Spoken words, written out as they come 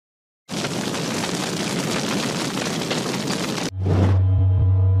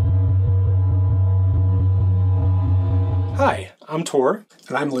I'm Tor.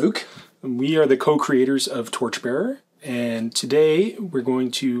 And I'm Luke. And we are the co-creators of Torchbearer. And today we're going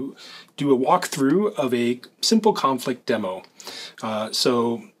to do a walkthrough of a simple conflict demo.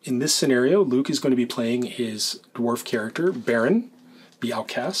 So in this scenario, Luke is going to be playing his dwarf character, Baron, the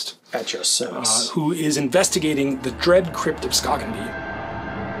outcast. At your service. Who is investigating the Dread Crypt of Skogenby.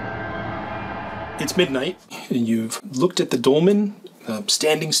 It's midnight, and you've looked at the dolmen,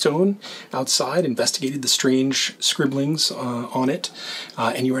 standing stone outside, investigated the strange scribblings on it,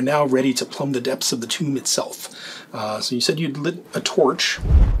 and you are now ready to plumb the depths of the tomb itself. So you said you'd lit a torch.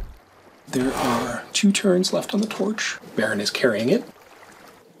 There are 2 turns left on the torch. Baron is carrying it.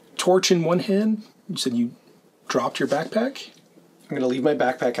 Torch in one hand. You said you dropped your backpack. I'm going to leave my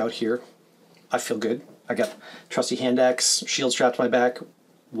backpack out here. I feel good. I got trusty hand axe, shield strapped to my back,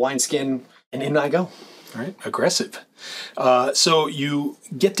 wineskin, and in I go. All right, aggressive. So you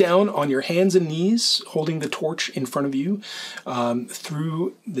get down on your hands and knees, holding the torch in front of you,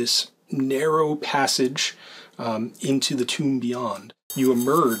 through this narrow passage into the tomb beyond. You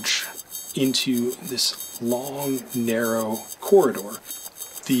emerge into this long, narrow corridor.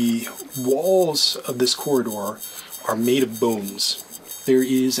 The walls of this corridor are made of bones. There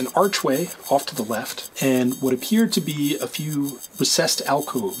is an archway off to the left, and what appear to be a few recessed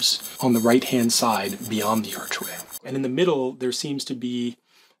alcoves on the right-hand side beyond the archway. And in the middle, there seems to be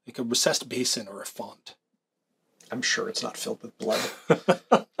like a recessed basin or a font. I'm sure it's not filled with blood.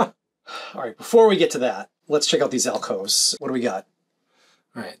 All right, before we get to that, let's check out these alcoves. What do we got?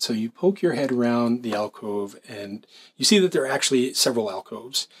 All right, so you poke your head around the alcove, and you see that there are actually several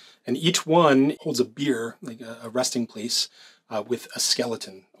alcoves. And each one holds a bier, like a resting place, with a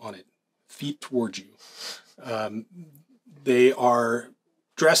skeleton on it, feet towards you. They are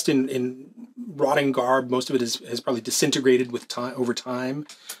dressed in rotting garb. Most of it has probably disintegrated with time over time.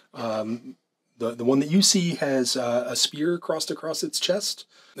 The one that you see has a spear crossed across its chest,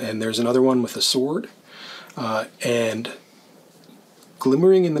 and there's another one with a sword. And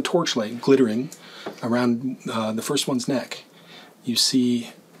glimmering in the torchlight, glittering around the first one's neck, you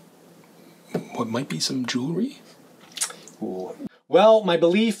see what might be some jewelry. Ooh. Well, my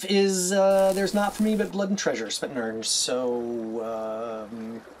belief is there's not for me but blood and treasure spent and earned, so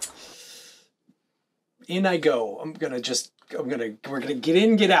in I go. We're gonna get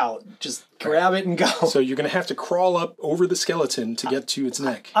in, get out. Just grab it and go. So you're gonna have to crawl up over the skeleton to get to its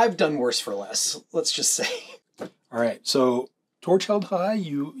neck. I've done worse for less, let's just say. All right, so torch held high,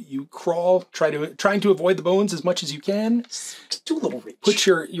 you crawl, trying to avoid the bones as much as you can. Just do a little reach. Put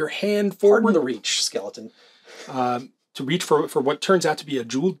your hand forward. Pardon the reach, skeleton. To reach for what turns out to be a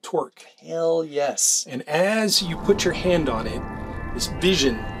jeweled torque. Hell yes. And as you put your hand on it, this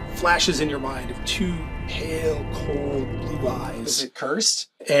vision flashes in your mind of 2 pale, cold blue eyes. Is it cursed?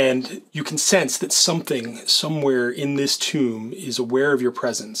 And you can sense that something somewhere in this tomb is aware of your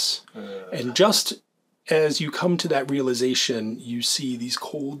presence. And just as you come to that realization, you see these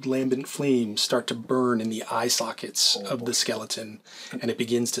cold, lambent flames start to burn in the eye sockets of the skeleton, and it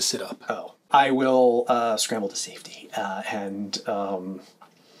begins to sit up. Oh. I will scramble to safety and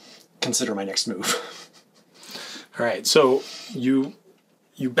consider my next move. All right, so you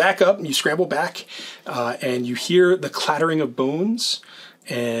back up, you scramble back, and you hear the clattering of bones,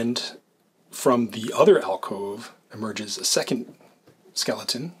 and from the other alcove emerges a second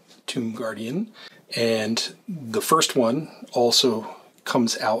skeleton, Tomb Guardian, and the first one also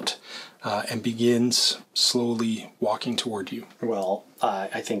comes out and begins slowly walking toward you. Well,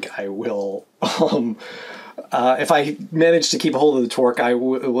 I think I will, if I manage to keep a hold of the torque, I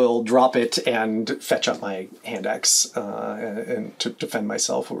will drop it and fetch up my hand axe and to defend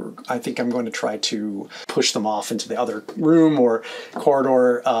myself. Or I think I'm going to try to push them off into the other room or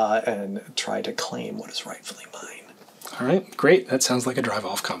corridor and try to claim what is rightfully mine. All right, great. That sounds like a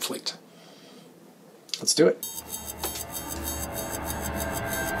drive-off conflict. Let's do it.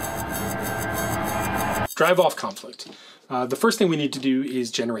 Drive-off conflict. The first thing we need to do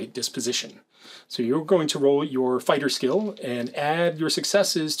is generate disposition. So you're going to roll your fighter skill and add your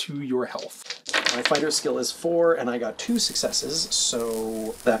successes to your health. My fighter skill is 4, and I got 2 successes,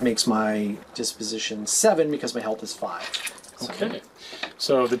 so that makes my disposition 7 because my health is 5. Okay.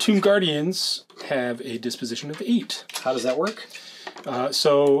 So the Tomb Guardians have a disposition of 8. How does that work?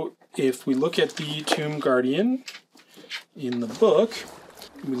 So if we look at the Tomb Guardian in the book,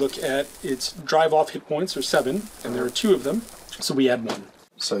 we look at its drive-off hit points are 7, and there are 2 of them, so we add 1.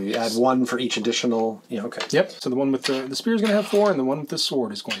 So you add 1 for each additional, okay. Yep, so the one with the spear is going to have 4, and the one with the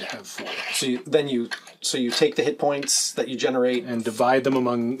sword is going to have 4. So you take the hit points that you generate and divide them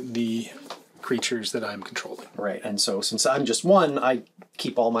among the creatures that I'm controlling. Right, and so since I'm just 1, I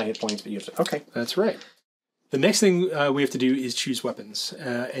keep all my hit points, but you have to, okay. That's right. The next thing we have to do is choose weapons.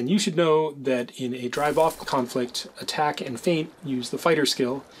 And you should know that in a drive-off conflict, attack and feint use the fighter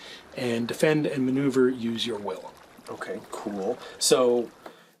skill, and defend and maneuver use your will. Okay, cool. So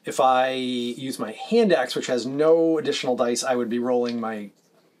if I use my hand axe, which has no additional dice, I would be rolling my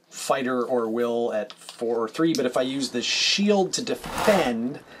fighter or will at 4 or 3. But if I use the shield to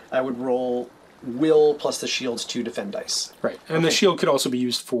defend, I would roll will plus the shield's 2 defend dice. Right, and the shield could also be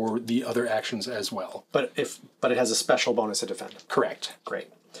used for the other actions as well. But it has a special bonus to defend. Correct. Great.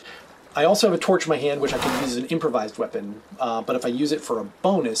 I also have a torch in my hand, which I can use as an improvised weapon, but if I use it for a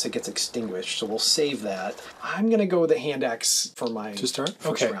bonus, it gets extinguished, so we'll save that. I'm going to go with the hand axe for my to start?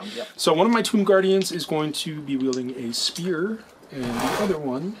 first round. Yep. So one of my Tomb Guardians is going to be wielding a spear, and the other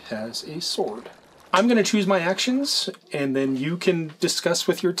one has a sword. I'm going to choose my actions, and then you can discuss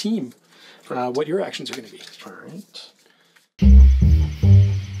with your team what your actions are going to be. All right.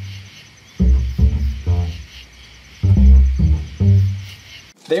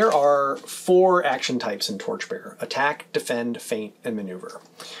 There are 4 action types in Torchbearer: attack, defend, feint, and maneuver.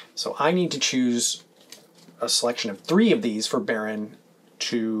 So I need to choose a selection of 3 of these for Baron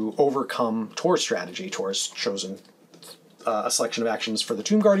to overcome Tor's strategy. Tor has chosen a selection of actions for the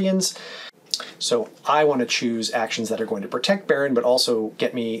Tomb Guardians. So I want to choose actions that are going to protect Baron, but also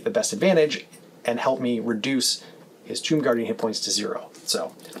get me the best advantage and help me reduce his Tomb Guardian hit points to 0.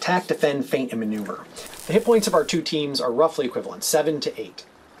 So attack, defend, feint, and maneuver. The hit points of our 2 teams are roughly equivalent, 7 to 8.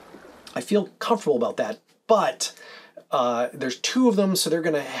 I feel comfortable about that, but there's 2 of them, so they're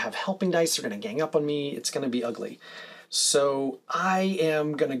going to have helping dice. They're going to gang up on me. It's going to be ugly. So I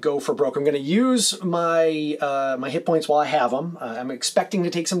am going to go for broke. I'm going to use my my hit points while I have them. I'm expecting to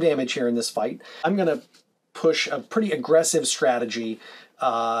take some damage here in this fight. I'm going to push a pretty aggressive strategy,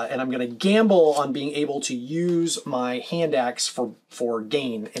 and I'm going to gamble on being able to use my hand axe for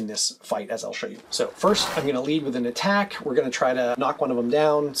gain in this fight, as I'll show you. So first, I'm going to lead with an attack. We're going to try to knock one of them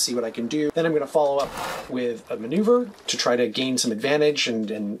down, see what I can do. Then I'm going to follow up with a maneuver to try to gain some advantage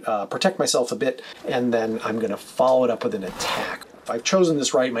and protect myself a bit. And then I'm going to follow it up with an attack. If I've chosen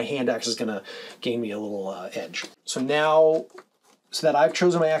this right, my hand axe is going to gain me a little edge. So now, so that I've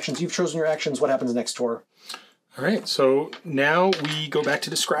chosen my actions, you've chosen your actions, what happens next, Tor? All right, so now we go back to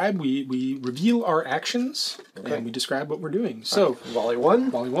describe. We reveal our actions, and we describe what we're doing. So, right. Volley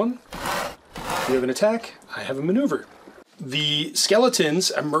 1. Volley 1. You have an attack. I have a maneuver. The skeletons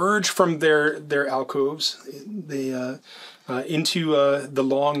emerge from their alcoves into the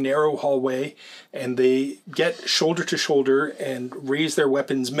long, narrow hallway, and they get shoulder to shoulder and raise their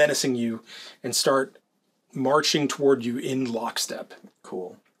weapons, menacing you, and start marching toward you in lockstep.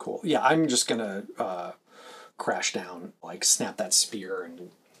 Cool, cool. Yeah, I'm just going to crash down, like snap that spear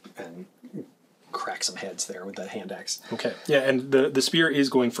and crack some heads there with that hand axe. Okay, yeah, and the spear is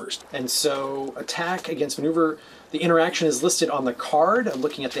going first. And so attack against maneuver, the interaction is listed on the card. I'm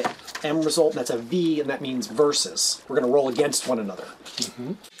looking at the M result, and that's a V, and that means versus. We're going to roll against one another.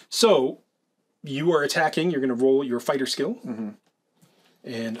 Mm-hmm. So you are attacking, you're going to roll your fighter skill. Mm-hmm.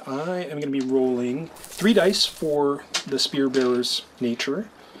 And I am going to be rolling 3 dice for the spear bearer's nature,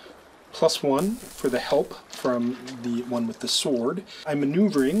 +1 for the help from the one with the sword. I'm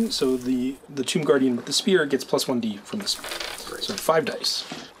maneuvering, so the Tomb Guardian with the spear gets +1d from this. Great. So 5 dice.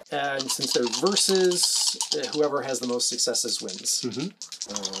 And since they're versus, whoever has the most successes wins. Mm-hmm.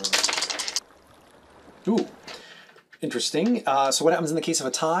 Ooh, interesting. So what happens in the case of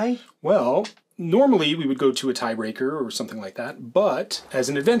a tie? Well, normally we would go to a tiebreaker or something like that, but as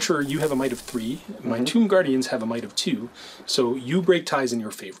an adventurer, you have a might of 3. My Tomb Guardians have a might of 2, so you break ties in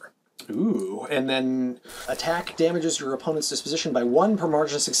your favor. Ooh, and then attack damages your opponent's disposition by 1 per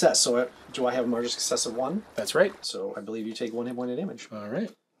margin of success. So do I have a margin of success of 1? That's right. So I believe you take 1 hit point of damage. All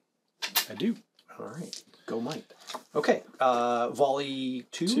right. I do. All right. Go might. Okay. Volley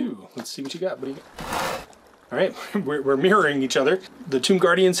 2. 2. Let's see what you got. What do you got? All right. We're mirroring each other. The Tomb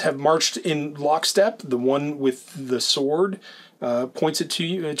Guardians have marched in lockstep. The one with the sword points it to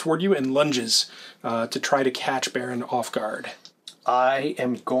you, toward you, and lunges to try to catch Baron off guard. I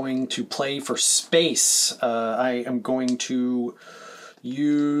am going to play for space. I am going to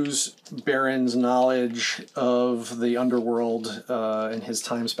use Baron's knowledge of the underworld and his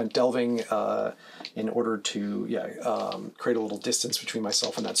time spent delving in order to create a little distance between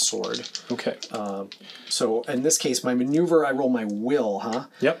myself and that sword. Okay. So in this case, my maneuver, I roll my will, huh?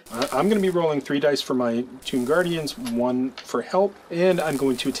 Yep. I'm going to be rolling 3 dice for my Tomb Guardians, 1 for help, and I'm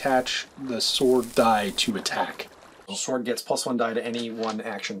going to attach the sword die to attack. Sword gets +1 die to any 1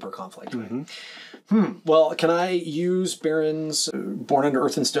 action per conflict. Right? Well, can I use Baron's Born Under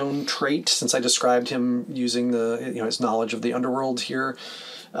Earth and Stone trait, since I described him using his knowledge of the underworld here?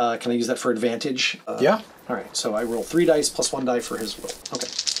 Can I use that for advantage? Yeah. All right, so I roll 3 dice plus 1 die for his will. Okay.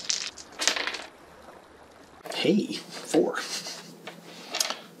 Hey, 4.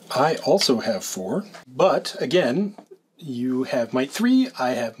 I also have 4, but again, you have might 3,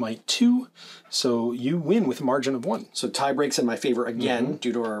 I have might 2, so you win with a margin of 1. So tie breaks in my favor again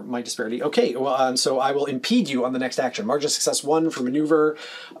due to our might disparity. Okay, well, so I will impede you on the next action. Margin of success 1 for maneuver.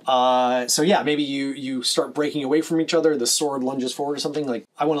 So yeah, maybe you start breaking away from each other. The sword lunges forward or something. Like,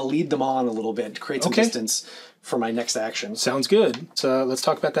 I want to lead them on a little bit to create some distance for my next action. Sounds good. So let's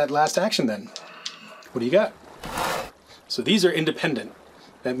talk about that last action then. What do you got? So these are independent.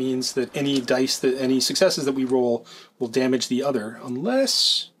 That means that any successes that we roll will damage the other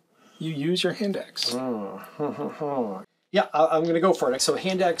unless you use your hand axe. Yeah, I'm going to go for it. So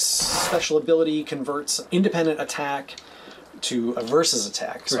hand axe special ability converts independent attack to a versus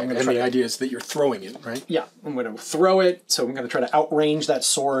attack. So right. And the idea is that you're throwing it, right? Yeah, I'm going to throw it. So I'm going to try to outrange that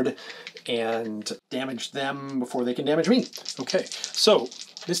sword and damage them before they can damage me. Okay, so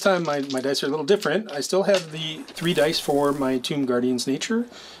this time my dice are a little different. I still have the 3 dice for my Tomb Guardian's nature,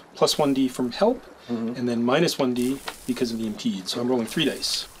 plus 1d from help, and then minus 1d because of the impede. So I'm rolling 3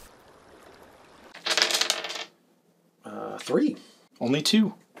 dice. 3. Only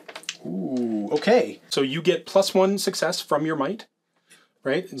 2. Ooh, okay. So you get plus 1 success from your might,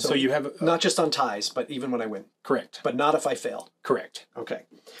 right? And so you have... not just on ties, but even when I win. Correct. But not if I fail. Correct. Okay.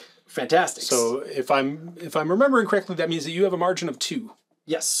 Fantastic. So if I'm remembering correctly, that means that you have a margin of 2.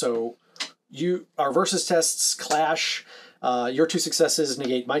 Yes, so our versus tests clash. Your 2 successes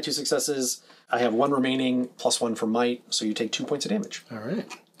negate my 2 successes. I have 1 remaining, plus 1 for might, so you take 2 points of damage. All right.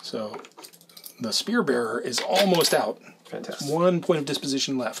 So the spear bearer is almost out. Fantastic. 1 point of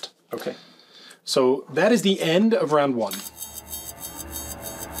disposition left. Okay. So that is the end of round 1.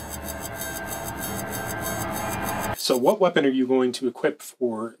 So what weapon are you going to equip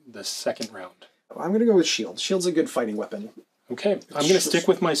for the second round? I'm going to go with shield. Shield's a good fighting weapon. Okay, I'm going to stick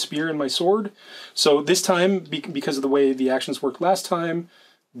with my spear and my sword. So this time, because of the way the actions worked last time,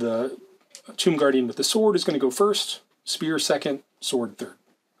 the Tomb Guardian with the sword is going to go first, spear second, sword third.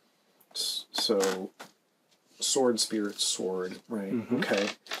 So sword, spear, sword, right? Okay.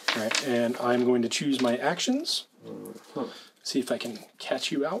 All right, and I'm going to choose my actions. See if I can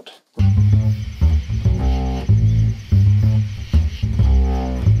catch you out.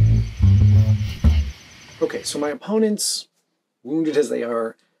 Okay, so my opponents, wounded as they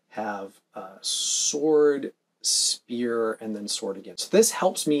are, have sword, spear, and then sword again. So this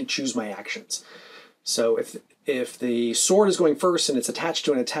helps me choose my actions. So if the sword is going first and it's attached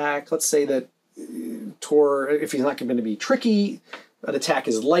to an attack, let's say that Tor, if he's not going to be tricky, an attack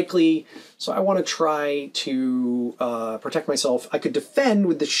is likely. So I want to try to protect myself. I could defend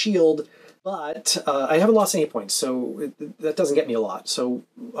with the shield, but I haven't lost any points, so that doesn't get me a lot. So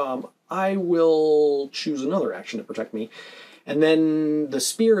I will choose another action to protect me. And then the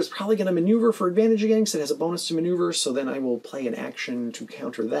spear is probably going to maneuver for advantage again, because it has a bonus to maneuver, so then I will play an action to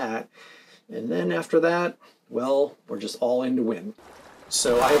counter that. And then after that, well, we're just all in to win.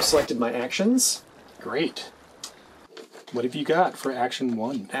 So I have selected my actions. Great. What have you got for action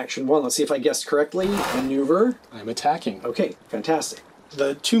 1? Action 1, let's see if I guessed correctly. Maneuver. I'm attacking. Okay, fantastic.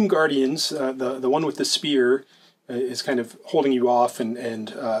 The Tomb Guardians, the one with the spear, is kind of holding you off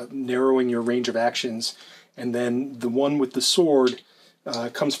and narrowing your range of actions. And then the one with the sword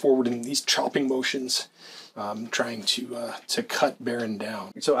comes forward in these chopping motions, trying to cut Baron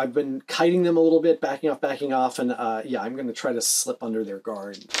down. So I've been kiting them a little bit, backing off, and yeah, I'm going to try to slip under their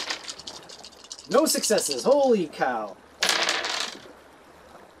guard. No successes! Holy cow!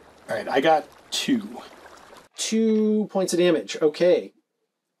 All right, I got 2. 2 points of damage. Okay,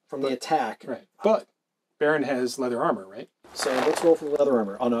 from the attack. Right, but Baron has leather armor, right? So let's roll for the leather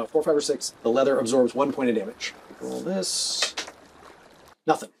armor. On a 4, 5, or 6, the leather absorbs 1 point of damage. Roll this.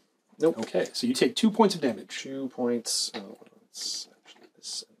 Nothing. Nope. Okay, so you take 2 points of damage. 2 points. Oh, it's actually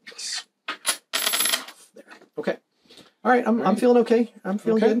this and this. There. Okay. All right. I'm feeling okay. I'm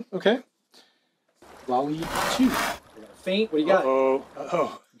feeling good. Okay. Lolly 2. Feint. What do you got?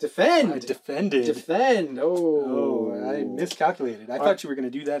 Oh. Defend. I defended. Defend. Oh, I miscalculated. I thought you were going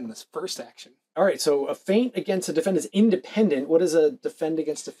to do that in this first action. All right, so a feint against a defend is independent. What is a defend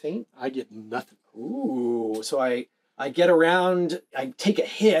against a feint? I get nothing. Ooh, so I get around, I take a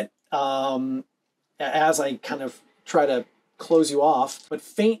hit as I kind of try to close you off, but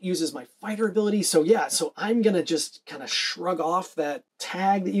feint uses my fighter ability. So yeah, so I'm going to just kind of shrug off that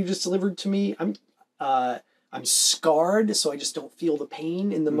tag that you just delivered to me. I'm scarred, so I just don't feel the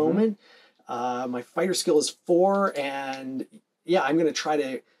pain in the moment. My fighter skill is 4, and yeah, I'm going to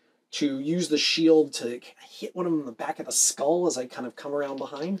try to use the shield to hit one of them in the back of the skull as I kind of come around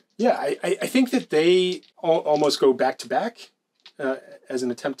behind. Yeah, I think that they almost go back to back as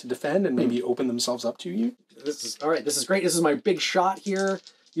an attempt to defend and maybe open themselves up to you. This is all right. This is great. This is my big shot here,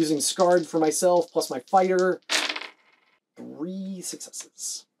 using Scarred for myself plus my fighter. 3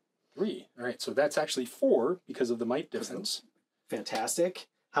 successes. 3. All right, so that's actually 4 because of the might difference. Fantastic.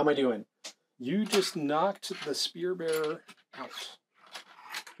 How am I doing? You just knocked the spear bearer out.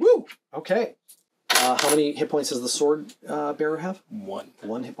 Woo! Okay. How many hit points does the sword bearer have? 1.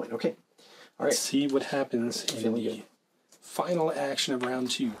 1 hit point. Okay. All right. Let's see what happens in the final action of round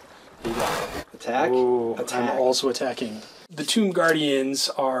 2. Attack. Oh, Attack. I'm also attacking. The Tomb Guardians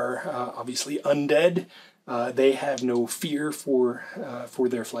are obviously undead. They have no fear for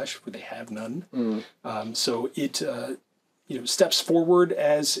their flesh, for they have none. So it steps forward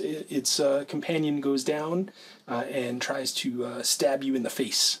as its companion goes down and tries to stab you in the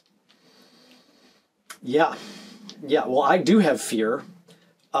face. Yeah. Well, I do have fear,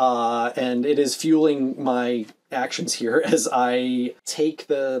 and it is fueling my actions here as I take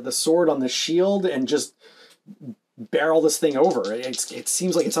the sword on the shield and just barrel this thing over. It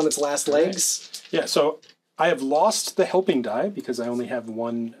seems like it's on its last legs. Yeah. So I have lost the helping die because I only have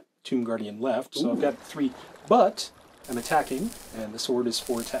 1 Tomb Guardian left. So I've got 3, but I'm attacking, and the sword is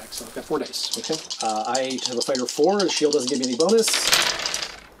 4 attacks, so I've got 4 dice. Okay. I have a fighter 4. The shield doesn't give me any bonus.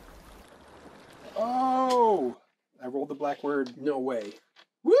 Oh! I rolled the black word. No way.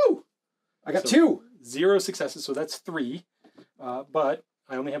 Woo! I got 2. 0 successes, so that's 3. But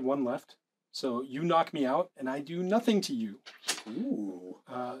I only have 1 left. So you knock me out, and I do nothing to you. Ooh.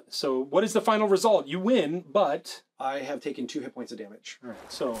 So what is the final result? You win, but... I have taken 2 hit points of damage. All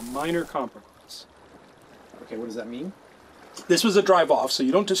right, so minor compromise. Okay, what does that mean? This was a drive off, so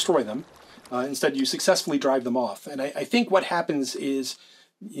you don't destroy them. Instead, you successfully drive them off. And I think what happens is,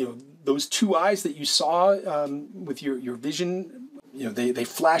 those 2 eyes that you saw with your vision, they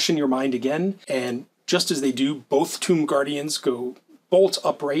flash in your mind again. And just as they do, both Tomb Guardians go bolt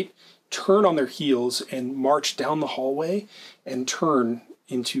upright, turn on their heels, and march down the hallway and turn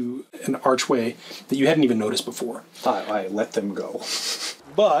into an archway that you hadn't even noticed before. I let them go.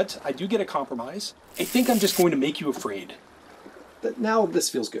 But I do get a compromise. I think I'm just going to make you afraid. But now this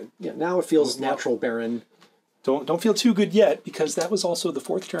feels good. Yeah, now it feels natural, Baron. Don't feel too good yet, because that was also the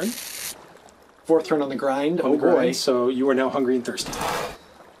 4th turn. 4th turn on the grind. On oh the grind, boy. So you are now hungry and thirsty.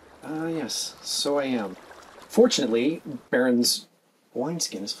 Yes, so I am. Fortunately, Baron's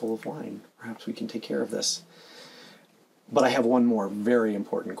wineskin is full of wine. Perhaps we can take care of this. But I have one more very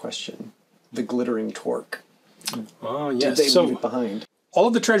important question. The glittering torque. Oh, yes. Did they leave it behind? All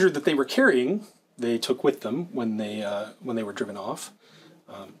of the treasure that they were carrying, they took with them when they were driven off.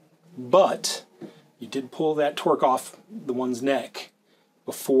 But you did pull that torque off the one's neck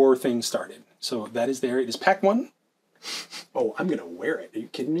before things started. So that is there. It is pack 1. Oh, I'm going to wear it. Are you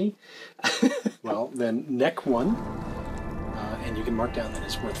kidding me? Well, then neck 1. And you can mark down that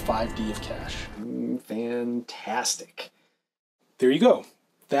it's worth 5D of cash. Fantastic. There you go.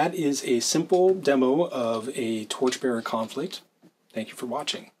 That is a simple demo of a Torchbearer conflict. Thank you for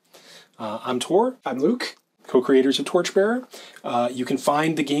watching. I'm Tor. I'm Luke. Co-creators of Torchbearer. You can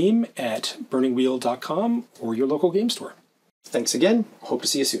find the game at burningwheel.com or your local game store. Thanks again. Hope to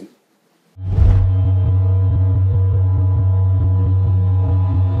see you soon.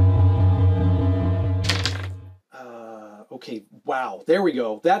 Okay, wow. There we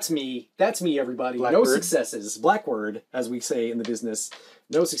go. That's me. That's me, everybody. Black no word. successes. Black word, as we say in the business.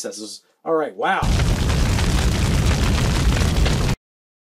 No successes. All right, wow.